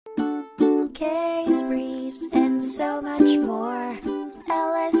case briefs, and so much more.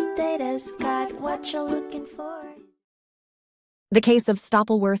 LSData's got what you're looking for. The case of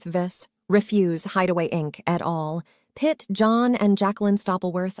Stoppleworth vs. Refuse Hideaway Inc. et al. Pit John and Jacqueline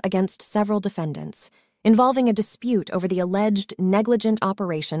Stoppleworth against several defendants, involving a dispute over the alleged negligent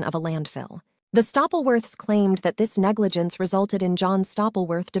operation of a landfill. The Stoppleworths claimed that this negligence resulted in John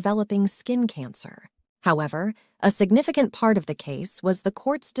Stoppleworth developing skin cancer. However, a significant part of the case was the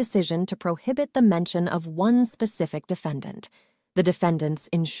court's decision to prohibit the mention of one specific defendant, the defendant's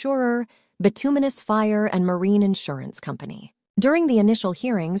insurer, Bituminous Fire and Marine Insurance Company. During the initial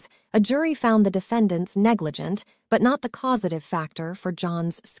hearings, a jury found the defendants negligent, but not the causative factor for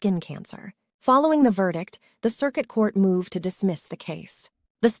John's skin cancer. Following the verdict, the circuit court moved to dismiss the case.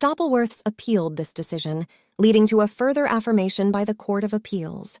 The Stoppleworths appealed this decision, leading to a further affirmation by the Court of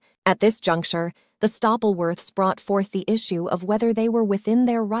Appeals. At this juncture, the Stoppleworths brought forth the issue of whether they were within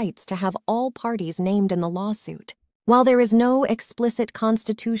their rights to have all parties named in the lawsuit. While there is no explicit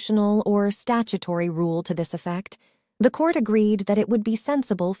constitutional or statutory rule to this effect, the court agreed that it would be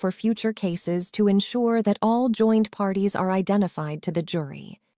sensible for future cases to ensure that all joined parties are identified to the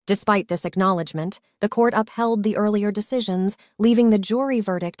jury. Despite this acknowledgement, the court upheld the earlier decisions, leaving the jury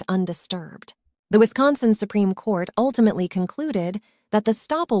verdict undisturbed. The Wisconsin Supreme Court ultimately concluded that the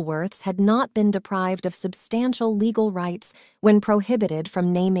Stoppleworths had not been deprived of substantial legal rights when prohibited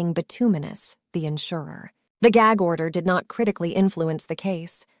from naming Bituminous, the insurer. The gag order did not critically influence the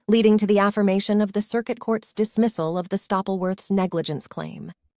case, leading to the affirmation of the circuit court's dismissal of the Stoppleworths' negligence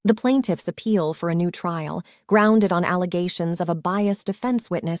claim. The plaintiff's appeal for a new trial, grounded on allegations of a biased defense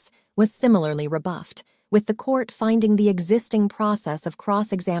witness, was similarly rebuffed, with the court finding the existing process of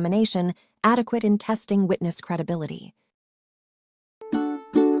cross-examination adequate in testing witness credibility.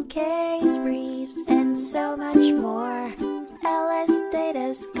 Case briefs, and so much more.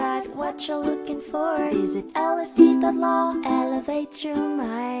 LSData's got what you're looking for. Visit lsd.law, elevate your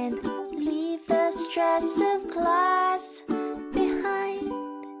mind. Leave the stress of class.